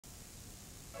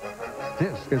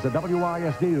This is a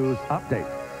WIS News Update.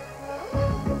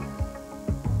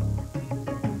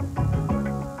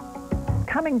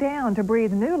 Coming down to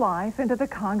breathe new life into the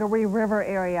Congaree River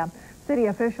area. City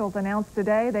officials announced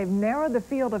today they've narrowed the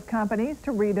field of companies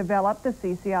to redevelop the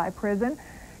CCI prison.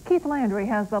 Keith Landry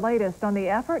has the latest on the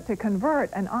effort to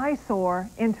convert an eyesore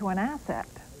into an asset.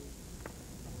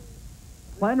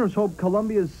 Planners hope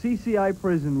Columbia's CCI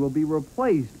prison will be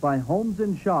replaced by homes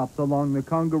and shops along the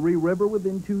Congaree River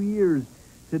within 2 years.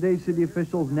 Today, city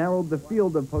officials narrowed the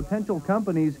field of potential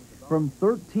companies from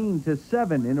 13 to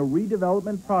 7 in a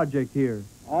redevelopment project here.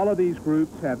 All of these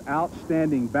groups have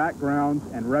outstanding backgrounds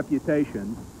and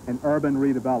reputations in urban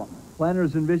redevelopment.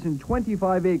 Planners envision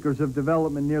 25 acres of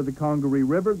development near the Congaree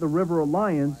River. The River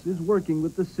Alliance is working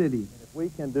with the city. If we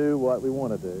can do what we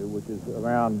want to do, which is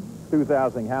around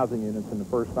 2,000 housing units in the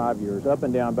first 5 years, up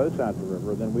and down both sides of the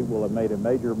river, then we will have made a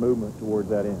major movement towards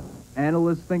that end.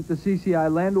 Analysts think the CCI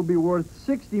land will be worth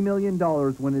 $60 million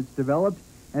when it's developed,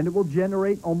 and it will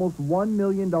generate almost $1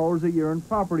 million a year in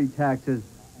property taxes.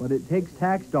 But it takes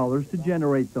tax dollars to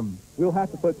generate them. We'll have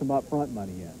to put some upfront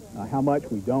money in. How much,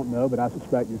 we don't know, but I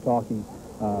suspect you're talking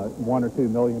 $1 or $2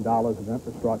 million of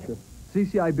infrastructure.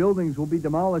 CCI buildings will be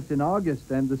demolished in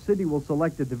August, and the city will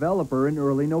select a developer in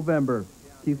early November.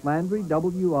 Keith Landry,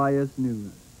 WIS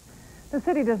News. The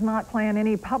city does not plan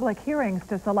any public hearings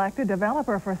to select a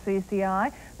developer for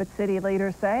CCI, but city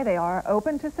leaders say they are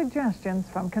open to suggestions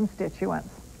from constituents.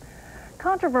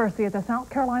 Controversy at the South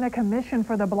Carolina Commission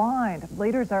for the Blind.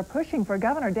 Leaders are pushing for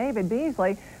Governor David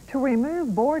Beasley to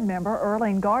remove board member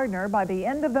Earlene Gardner by the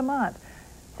end of the month.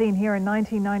 Seen here in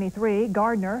 1993,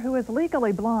 Gardner, who is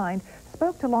legally blind,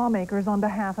 spoke to lawmakers on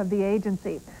behalf of the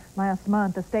agency. Last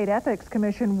month, the State Ethics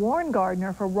Commission warned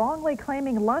Gardner for wrongly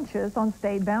claiming lunches on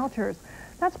state vouchers.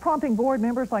 That's prompting board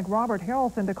members like Robert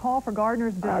Harrelson to call for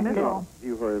Gardner's dismissal. I do not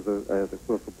view her as a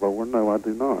whistleblower. No, I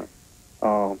do not.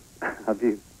 I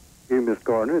view Ms.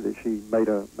 Gardner that she made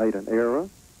an error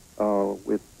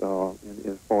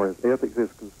as far as ethics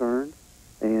is concerned,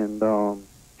 and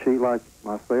she, like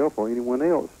myself or anyone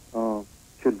else,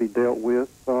 should be dealt with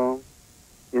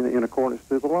in accordance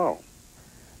to the law.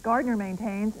 Gardner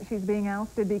maintains she's being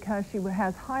ousted because she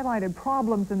has highlighted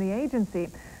problems in the agency.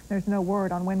 There's no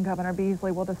word on when Governor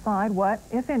Beasley will decide what,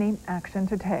 if any, action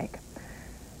to take.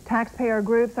 Taxpayer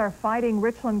groups are fighting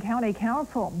Richland County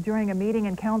Council. During a meeting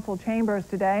in council chambers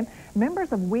today,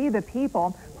 members of We the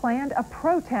People planned a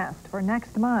protest for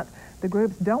next month. The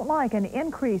groups don't like an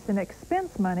increase in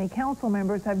expense money council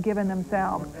members have given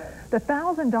themselves. The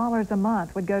 $1,000 a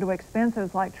month would go to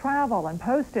expenses like travel and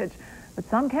postage, but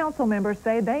some council members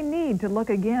say they need to look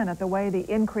again at the way the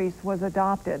increase was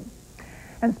adopted.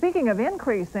 And speaking of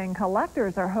increasing,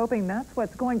 collectors are hoping that's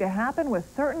what's going to happen with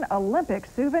certain Olympic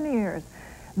souvenirs.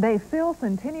 They fill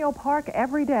Centennial Park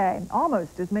every day,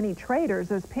 almost as many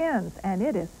traders as pins, and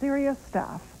it is serious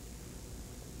stuff.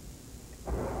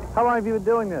 How long have you been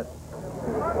doing this?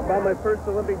 I bought my first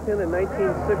Olympic pin in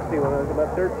 1960 when I was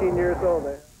about 13 years old.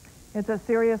 It's a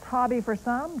serious hobby for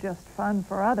some, just fun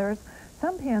for others.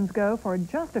 Some pins go for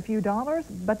just a few dollars,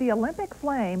 but the Olympic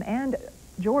Flame and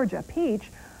Georgia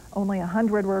Peach, only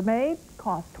 100 were made,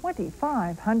 cost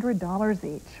 $2,500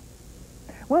 each.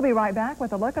 We'll be right back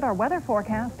with a look at our weather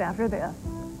forecast after this.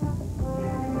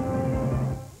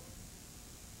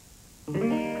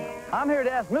 I'm here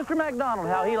to ask Mr. McDonald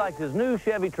how he likes his new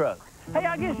Chevy truck. Hey,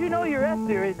 I guess you know your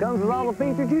S-Series comes with all the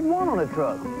features you'd want on a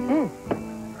truck.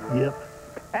 Yep.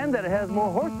 And that it has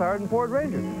more horsepower than Ford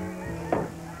Ranger.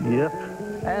 Yep.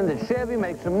 And that Chevy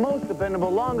makes the most dependable,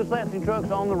 longest-lasting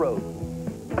trucks on the road.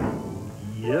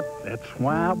 Yep, that's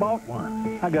why I bought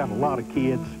one. I got a lot of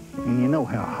kids, and you know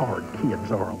how hard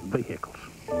kids are on vehicles.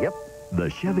 Yep. The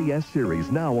Chevy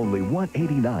S-Series now only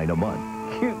 $189 a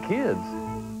month. Cute kids.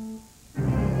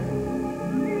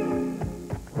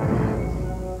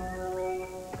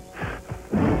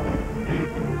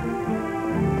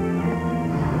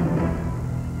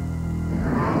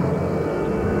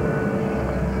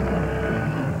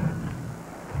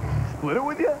 Split it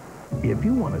with you? If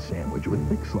you want a sandwich with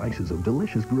thick slices of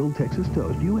delicious grilled Texas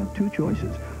toast, you have two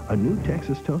choices. A new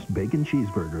Texas Toast Bacon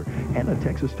Cheeseburger and a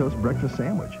Texas Toast Breakfast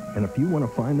Sandwich. And if you want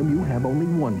to find them, you have only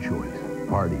one choice.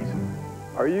 Hardee's.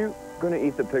 Are you going to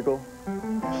eat the pickle?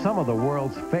 Some of the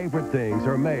world's favorite things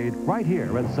are made right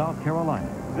here in South Carolina.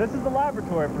 This is the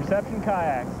laboratory of Perception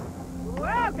Kayaks.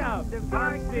 Welcome to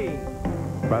Parksea.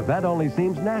 But that only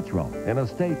seems natural in a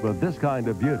state with this kind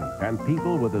of beauty and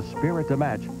people with a spirit to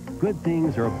match. Good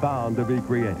things are bound to be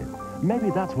created. Maybe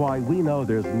that's why we know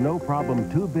there's no problem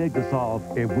too big to solve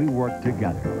if we work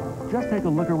together. Just take a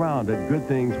look around at good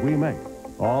things we make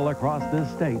all across this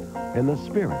state in the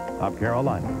spirit of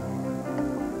Carolina.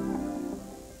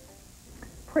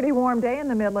 Pretty warm day in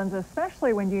the Midlands,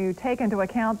 especially when you take into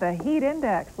account the heat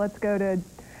index. Let's go to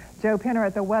Joe Pinner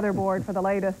at the weather board for the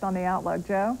latest on the outlook.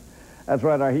 Joe? That's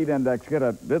right. Our heat index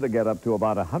did get up to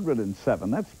about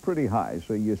 107. That's pretty high.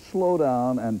 So you slow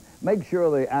down and make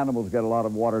sure the animals get a lot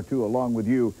of water, too, along with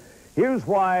you. Here's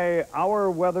why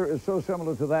our weather is so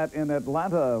similar to that in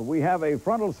Atlanta. We have a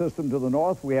frontal system to the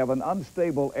north. We have an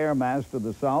unstable air mass to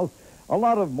the south. A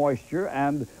lot of moisture,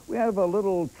 and we have a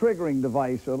little triggering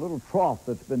device, a little trough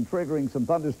that's been triggering some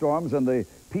thunderstorms, and the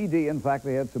PD, in fact,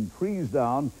 they had some trees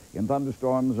down in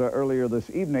thunderstorms earlier this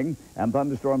evening, and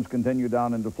thunderstorms continue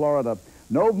down into Florida.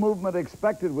 No movement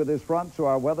expected with this front, so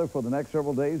our weather for the next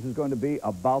several days is going to be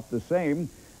about the same.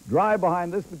 Dry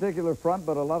behind this particular front,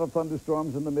 but a lot of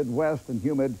thunderstorms in the Midwest and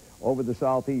humid over the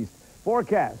southeast.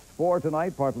 Forecast for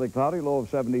tonight, partly cloudy, low of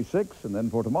 76, and then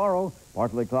for tomorrow,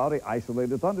 partly cloudy,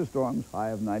 isolated thunderstorms, high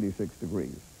of 96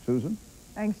 degrees. Susan?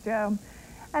 Thanks, Joe.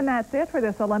 And that's it for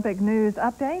this Olympic news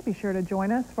update. Be sure to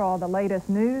join us for all the latest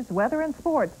news, weather, and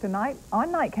sports tonight on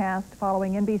Nightcast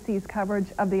following NBC's coverage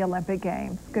of the Olympic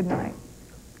Games. Good night.